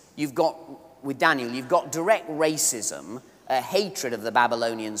 6, with Daniel, you've got direct racism, a hatred of the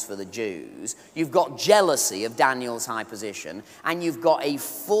Babylonians for the Jews. You've got jealousy of Daniel's high position. And you've got a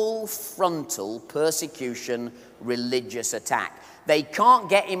full frontal persecution, religious attack. They can't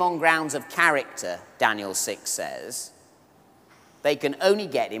get him on grounds of character, Daniel 6 says. They can only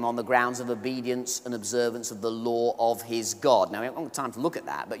get him on the grounds of obedience and observance of the law of his God. Now, we haven't got time to look at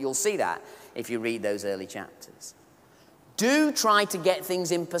that, but you'll see that if you read those early chapters. do try to get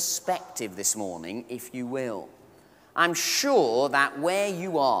things in perspective this morning, if you will. I'm sure that where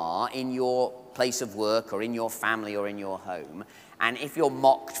you are in your place of work or in your family or in your home, and if you're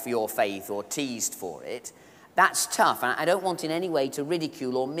mocked for your faith or teased for it, that's tough. And I don't want in any way to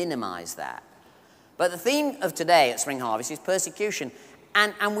ridicule or minimize that. But the theme of today at Spring Harvest is persecution.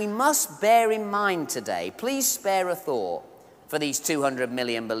 And we must bear in mind today, please spare a thought for these 200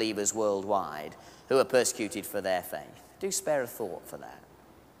 million believers worldwide who are persecuted for their faith. Do spare a thought for that.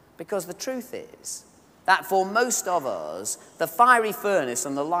 Because the truth is that for most of us, the fiery furnace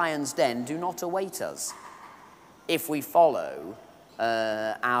and the lion's den do not await us if we follow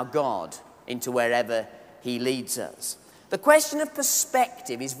our God into wherever he leads us. The question of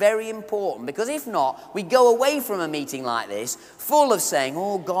perspective is very important, because if not, we go away from a meeting like this full of saying,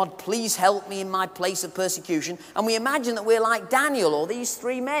 oh God, please help me in my place of persecution. And we imagine that we're like Daniel or these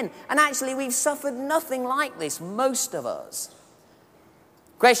three men. And actually we've suffered nothing like this, most of us.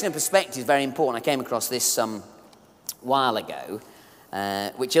 Question of perspective is very important. I came across this some while ago,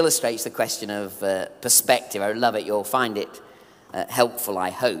 which illustrates the question of perspective. I love it. You'll find it helpful, I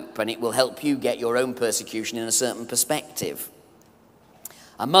hope, and it will help you get your own persecution in a certain perspective.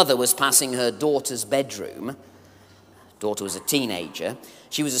 A mother was passing her daughter's bedroom. Daughter was a teenager.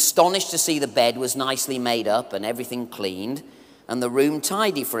 She was astonished to see the bed was nicely made up and everything cleaned, and the room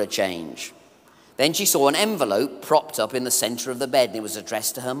tidy for a change. Then she saw an envelope propped up in the center of the bed, and it was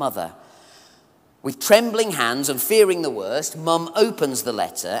addressed to her mother. With trembling hands and fearing the worst, Mum opens the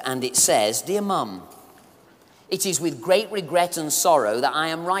letter, and it says, "Dear Mum, it is with great regret and sorrow that I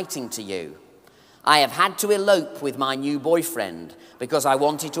am writing to you. I have had to elope with my new boyfriend because I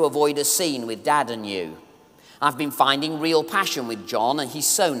wanted to avoid a scene with Dad and you. I've been finding real passion with John, and he's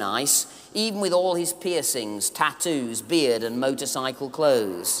so nice, even with all his piercings, tattoos, beard and motorcycle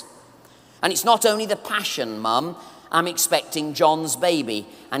clothes. And it's not only the passion, Mum. I'm expecting John's baby,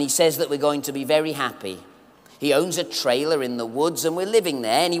 and he says that we're going to be very happy. He owns a trailer in the woods, and we're living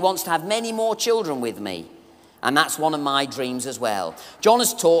there, and he wants to have many more children with me. And that's one of my dreams as well. John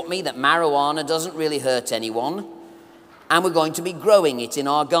has taught me that marijuana doesn't really hurt anyone, and we're going to be growing it in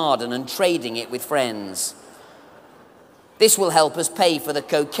our garden and trading it with friends. This will help us pay for the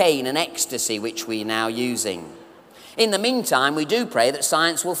cocaine and ecstasy which we're now using. In the meantime, we do pray that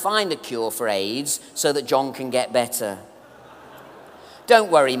science will find a cure for AIDS so that John can get better.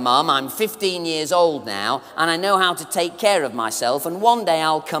 Don't worry, Mum, I'm 15 years old now, and I know how to take care of myself, and one day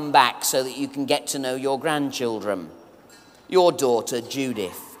I'll come back so that you can get to know your grandchildren. Your daughter,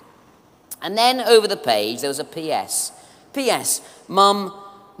 Judith." And then over the page, there was a P.S. P.S. Mum,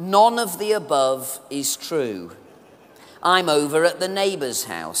 none of the above is true. I'm over at the neighbour's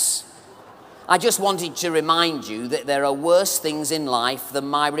house. I just wanted to remind you that there are worse things in life than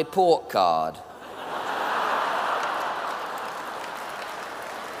my report card.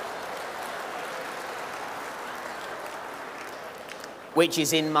 Which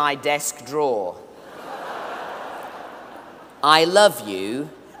is in my desk drawer. I love you.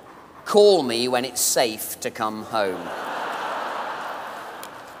 Call me when it's safe to come home.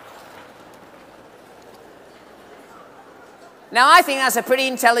 Now, I think that's a pretty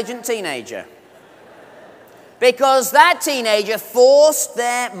intelligent teenager, because that teenager forced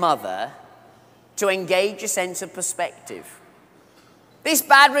their mother to engage a sense of perspective. This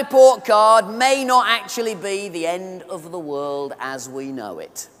bad report card may not actually be the end of the world as we know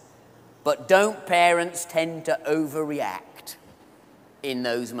it. But don't parents tend to overreact in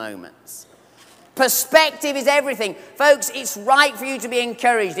those moments? Perspective is everything. Folks, it's right for you to be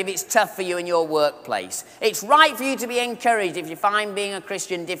encouraged if it's tough for you in your workplace. It's right for you to be encouraged if you find being a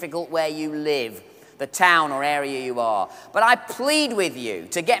Christian difficult where you live, the town or area you are. But I plead with you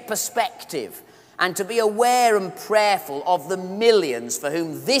to get perspective and to be aware and prayerful of the millions for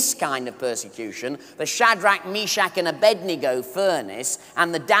whom this kind of persecution, the Shadrach, Meshach and Abednego furnace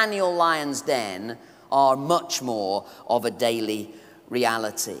and the Daniel lion's den, are much more of a daily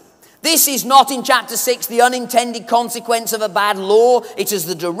reality. This is not, in chapter 6, the unintended consequence of a bad law. It is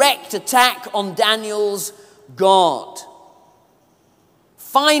the direct attack on Daniel's God.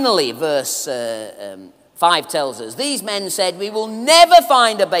 Finally, verse 5 tells us, these men said, "We will never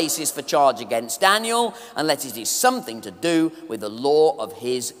find a basis for charge against Daniel unless it is something to do with the law of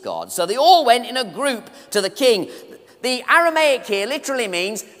his God." So they all went in a group to the king. The Aramaic here literally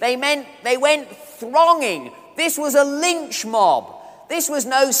means they went thronging. This was a lynch mob. This was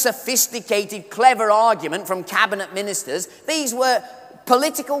no sophisticated, clever argument from cabinet ministers. These were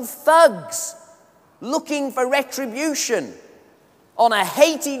political thugs looking for retribution on a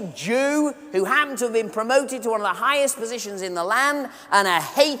hated Jew who happened to have been promoted to one of the highest positions in the land, and a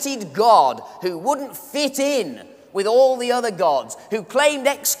hated God who wouldn't fit in with all the other gods, who claimed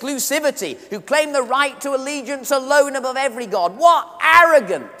exclusivity, who claimed the right to allegiance alone above every god. What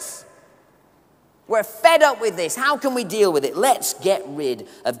arrogance! We're fed up with this. How can we deal with it? Let's get rid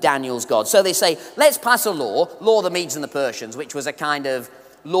of Daniel's God. So they say, let's pass a law of the Medes and the Persians, which was a kind of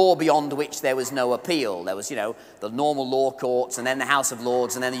law beyond which there was no appeal. There was, the normal law courts, and then the House of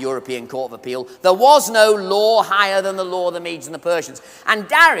Lords, and then the European Court of Appeal. There was no law higher than the law of the Medes and the Persians. And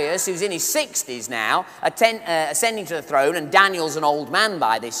Darius, who's in his 60s now, ascending to the throne, and Daniel's an old man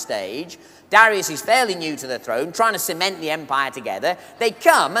by this stage. Darius is fairly new to the throne, trying to cement the empire together. They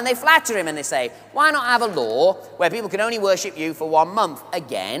come and they flatter him and they say, why not have a law where people can only worship you for 1 month?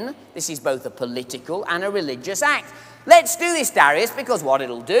 Again, this is both a political and a religious act. Let's do this, Darius, because what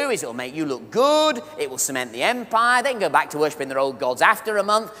it'll do is it'll make you look good, it will cement the empire, they can go back to worshipping their old gods after a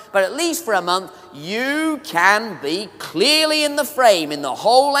month, but at least for a month, you can be clearly in the frame in the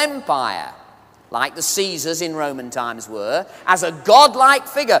whole empire, like the Caesars in Roman times were, as a godlike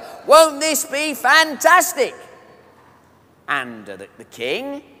figure. Won't this be fantastic? And the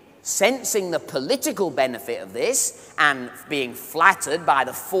king, sensing the political benefit of this and being flattered by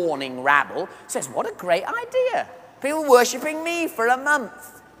the fawning rabble, says, what a great idea. People worshipping me for a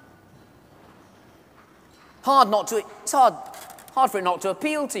month. It's hard for it not to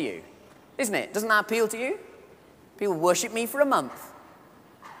appeal to you, isn't it? Doesn't that appeal to you? People worship me for a month.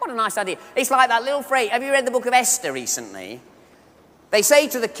 What a nice idea. It's like that little phrase. Have you read the book of Esther recently? They say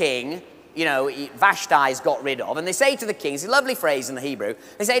to the king, Vashti's got rid of, and they say to the king, it's a lovely phrase in the Hebrew,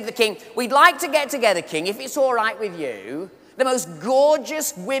 they say to the king, we'd like to get together, king, if it's all right with you, the most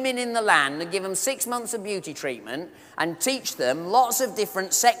gorgeous women in the land, and give them 6 months of beauty treatment and teach them lots of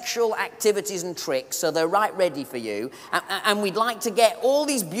different sexual activities and tricks so they're right ready for you. And we'd like to get all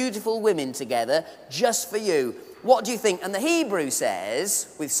these beautiful women together just for you. What do you think? And the Hebrew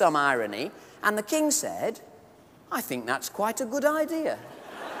says, with some irony, and the king said, I think that's quite a good idea.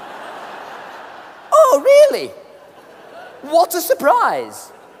 Oh, really? What a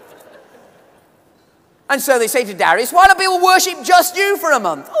surprise. And so they say to Darius, why don't people worship just you for a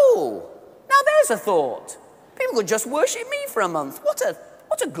month? Oh, now there's a thought. People could just worship me for a month. What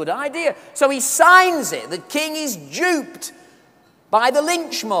a good idea. So he signs it. The king is duped by the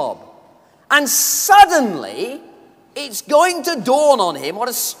lynch mob. And suddenly, it's going to dawn on him what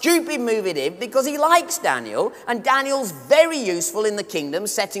a stupid move it is, because he likes Daniel, and Daniel's very useful in the kingdom,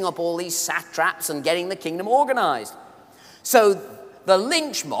 setting up all these satraps and getting the kingdom organized. So the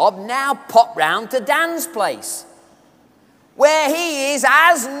lynch mob now pop round to Dan's place, where he is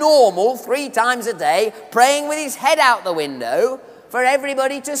as normal 3 times a day, praying with his head out the window for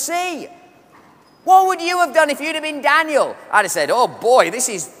everybody to see. What would you have done if you'd have been Daniel? I'd have said, oh boy,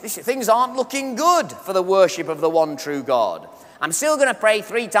 things aren't looking good for the worship of the one true God. I'm still going to pray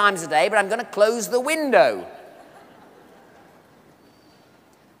 3 times a day, but I'm going to close the window.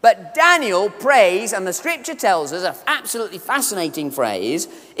 But Daniel prays, and the scripture tells us an absolutely fascinating phrase.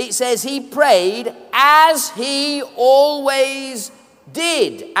 It says he prayed as he always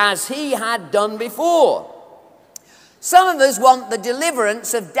did, as he had done before. Some of us want the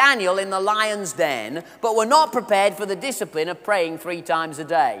deliverance of Daniel in the lion's den, but we're not prepared for the discipline of praying 3 times a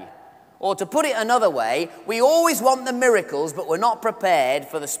day. Or to put it another way, we always want the miracles, but we're not prepared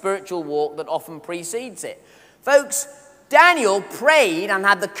for the spiritual walk that often precedes it. Folks, Daniel prayed and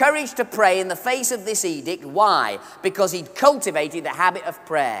had the courage to pray in the face of this edict. Why? Because he'd cultivated the habit of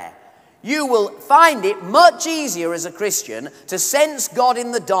prayer. You will find it much easier as a Christian to sense God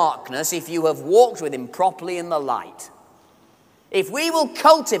in the darkness if you have walked with him properly in the light. If we will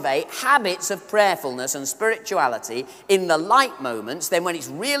cultivate habits of prayerfulness and spirituality in the light moments, then when it's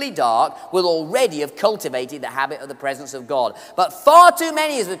really dark, we'll already have cultivated the habit of the presence of God. But far too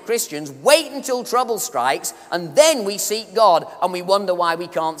many of us Christians wait until trouble strikes, and then we seek God, and we wonder why we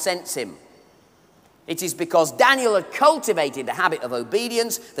can't sense him. It is because Daniel had cultivated the habit of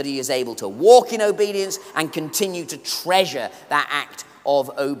obedience that he is able to walk in obedience and continue to treasure that act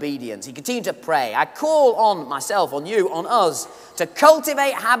of obedience. He continued to pray. I call on myself, on you, on us, to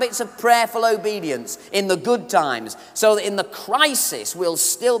cultivate habits of prayerful obedience in the good times, so that in the crisis we'll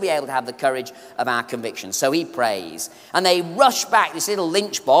still be able to have the courage of our convictions. So he prays. And they rush back, this little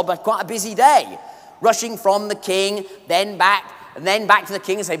lynch mob, had quite a busy day, rushing from the king, then back to the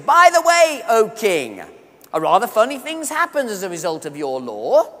king and say, by the way, O king, a rather funny thing's happened as a result of your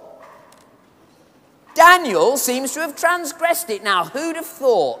law. Daniel seems to have transgressed it. Now, who'd have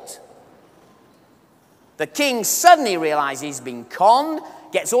thought? The king suddenly realizes he's been conned,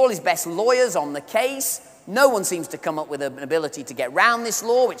 gets all his best lawyers on the case. No one seems to come up with an ability to get round this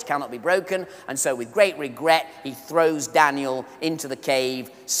law, which cannot be broken, and so with great regret, he throws Daniel into the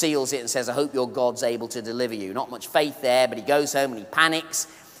cave, seals it, and says, I hope your God's able to deliver you. Not much faith there, but he goes home and he panics,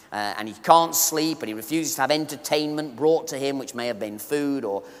 and he can't sleep, and he refuses to have entertainment brought to him, which may have been food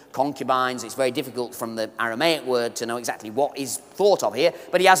or concubines. It's very difficult from the Aramaic word to know exactly what is thought of here,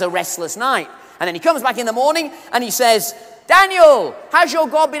 but he has a restless night. And then he comes back in the morning, and he says, Daniel, has your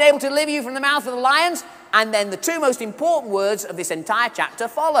God been able to deliver you from the mouth of the lions? And then the two most important words of this entire chapter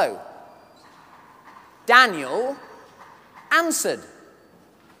follow. Daniel answered.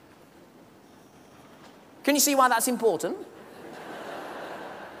 Can you see why that's important?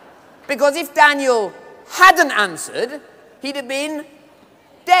 Because if Daniel hadn't answered, he'd have been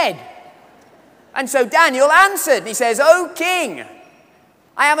dead. And so Daniel answered. He says, O king,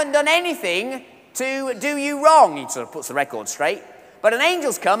 I haven't done anything to do you wrong. He sort of puts the record straight. But an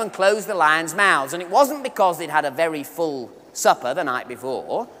angel's come and closed the lions' mouths, and it wasn't because they'd had a very full supper the night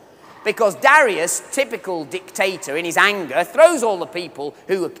before, because Darius, typical dictator, in his anger, throws all the people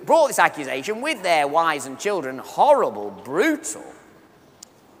who brought this accusation with their wives and children, horrible, brutal,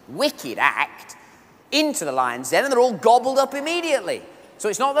 wicked act, into the lion's den, and they're all gobbled up immediately. So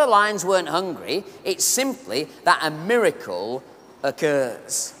it's not that the lions weren't hungry, it's simply that a miracle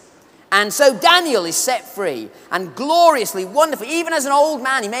occurs. And so Daniel is set free, and gloriously, wonderfully, even as an old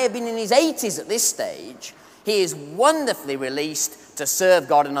man, he may have been in his 80s at this stage, he is wonderfully released to serve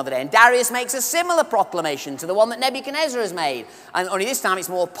God another day. And Darius makes a similar proclamation to the one that Nebuchadnezzar has made, and only this time it's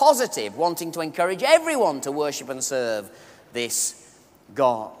more positive, wanting to encourage everyone to worship and serve this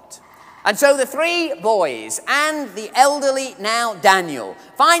God. And so the three boys and the elderly now Daniel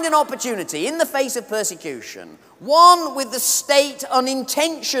find an opportunity in the face of persecution, one with the state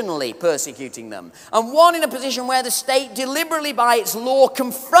unintentionally persecuting them, and one in a position where the state deliberately by its law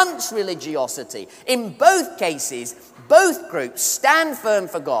confronts religiosity. In both cases, both groups stand firm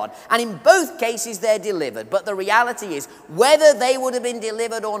for God, and in both cases they're delivered. But the reality is, whether they would have been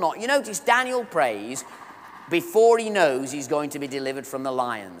delivered or not, you notice Daniel prays before he knows he's going to be delivered from the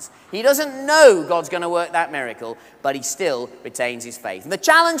lions. He doesn't know God's going to work that miracle, but he still retains his faith. And the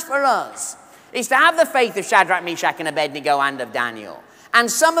challenge for us is to have the faith of Shadrach, Meshach, and Abednego and of Daniel.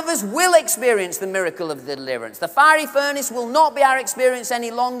 And some of us will experience the miracle of the deliverance. The fiery furnace will not be our experience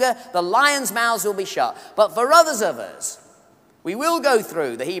any longer. The lions' mouths will be shut. But for others of us, we will go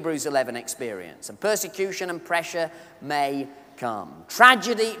through the Hebrews 11 experience, and persecution and pressure may come.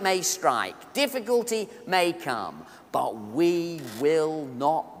 Tragedy may strike. Difficulty may come. But we will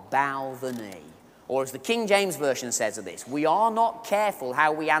not bow the knee. Or as the King James Version says of this, we are not careful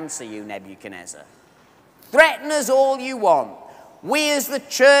how we answer you, Nebuchadnezzar. Threaten us all you want. We as the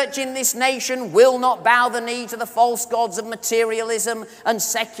church in this nation will not bow the knee to the false gods of materialism and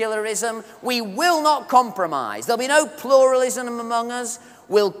secularism. We will not compromise. There'll be no pluralism among us.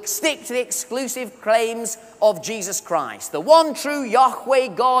 We'll stick to the exclusive claims of Jesus Christ. The one true Yahweh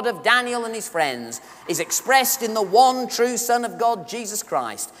God of Daniel and his friends is expressed in the one true Son of God, Jesus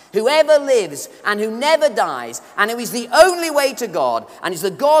Christ, who ever lives and who never dies, and who is the only way to God, and is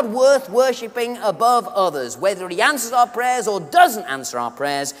the God worth worshipping above others. Whether he answers our prayers or doesn't answer our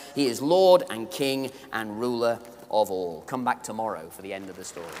prayers, he is Lord and King and ruler of all. Come back tomorrow for the end of the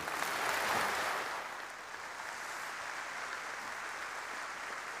story.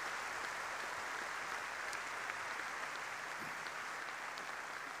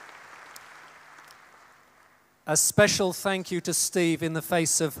 A special thank you to Steve in the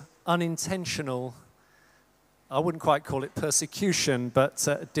face of unintentional, I wouldn't quite call it persecution, but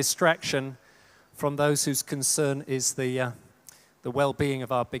distraction from those whose concern is the well-being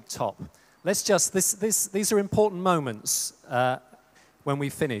of our big top. Let's just, these are important moments when we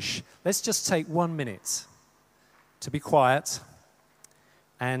finish. Let's just take 1 minute to be quiet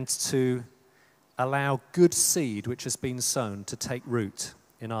and to allow good seed which has been sown to take root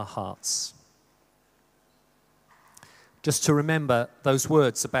in our hearts. Just to remember those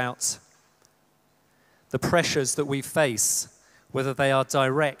words about the pressures that we face, whether they are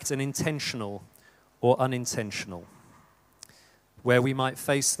direct and intentional or unintentional, where we might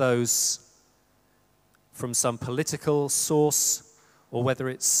face those from some political source, or whether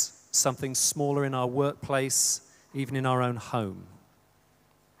it's something smaller in our workplace, even in our own home.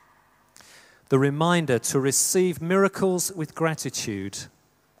 The reminder to receive miracles with gratitude,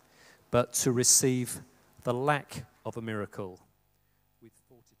 but to receive the lack of a miracle